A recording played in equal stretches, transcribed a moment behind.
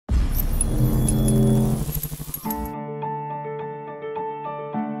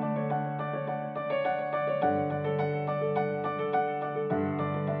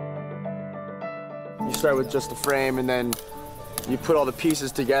start with just the frame, and then you put all the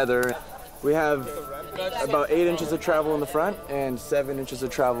pieces together. We have about 8 inches of travel in the front and 7 inches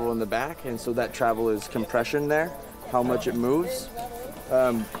of travel in the back, and so that travel is compression there, how much it moves.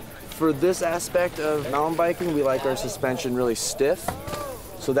 For this aspect of mountain biking, we like our suspension really stiff,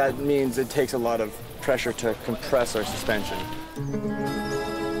 so that means it takes a lot of pressure to compress our suspension.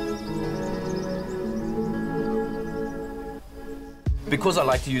 Because I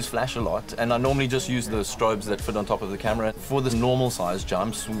like to use flash a lot, and I normally just use the strobes that fit on top of the camera, for the normal size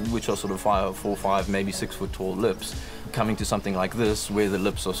jumps, which are sort of 4, 5, maybe 6 foot tall lips, coming to something like this, where the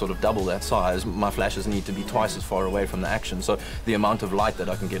lips are sort of double that size, my flashes need to be twice as far away from the action, so the amount of light that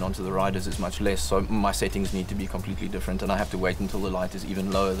I can get onto the riders is much less, so my settings need to be completely different, and I have to wait until the light is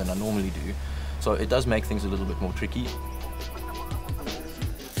even lower than I normally do. So it does make things a little bit more tricky.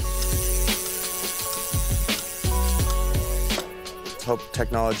 Hope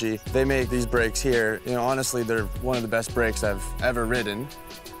Technology, they make these brakes here. You know, honestly, they're one of the best brakes I've ever ridden.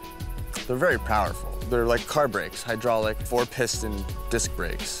 They're very powerful. They're like car brakes, hydraulic, 4-piston disc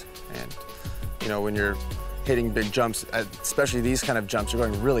brakes. And, you know, when you're hitting big jumps, especially these kind of jumps, you're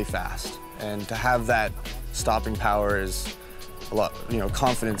going really fast. And to have that stopping power is a lot, you know,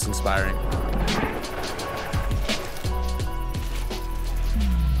 confidence inspiring.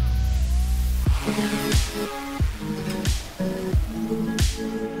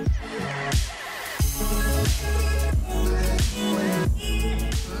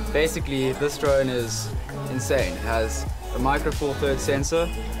 Basically, this drone is insane. It has a micro four thirds sensor,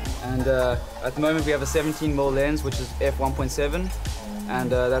 and at the moment we have a 17mm lens, which is f1.7,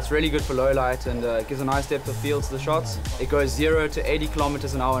 and that's really good for low light, and it gives a nice depth of field to the shots. It goes 0 to 80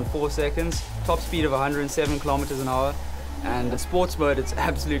 kilometers an hour in 4 seconds, top speed of 107 kilometers an hour, and in sports mode it's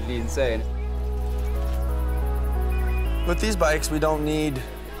absolutely insane. With these bikes, we don't need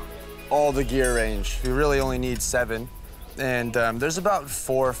all the gear range. We really only need 7. And there's about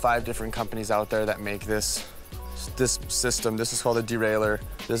 4 or 5 different companies out there that make this system. This is called a derailleur.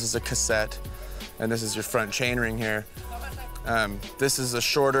 This is a cassette, and this is your front chainring here. This is a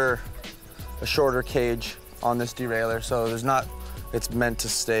shorter cage on this derailleur, so it's meant to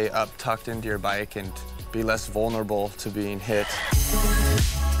stay up tucked into your bike and be less vulnerable to being hit.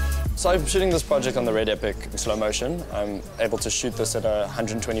 So I'm shooting this project on the Red Epic in slow motion. I'm able to shoot this at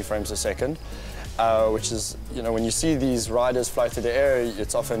 120 frames a second. Which is, you know, when you see these riders fly through the air,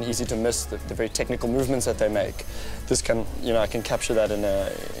 it's often easy to miss the very technical movements that they make. This can, you know, I can capture that in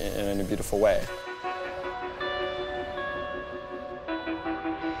a beautiful way.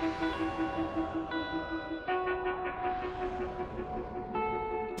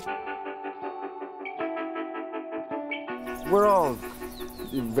 We're all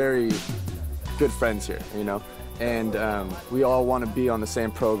very good friends here, you know? And we all want to be on the same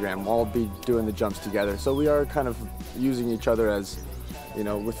program, all be doing the jumps together. So we are kind of using each other as, you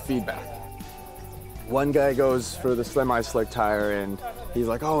know, with feedback. One guy goes for the semi-slick tire and he's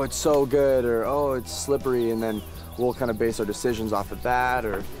like, oh, it's so good, or oh, it's slippery, and then we'll kind of base our decisions off of that,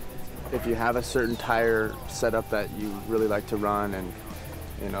 or if you have a certain tire setup that you really like to run and,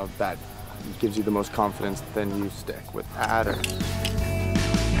 you know, that gives you the most confidence, then you stick with that. Or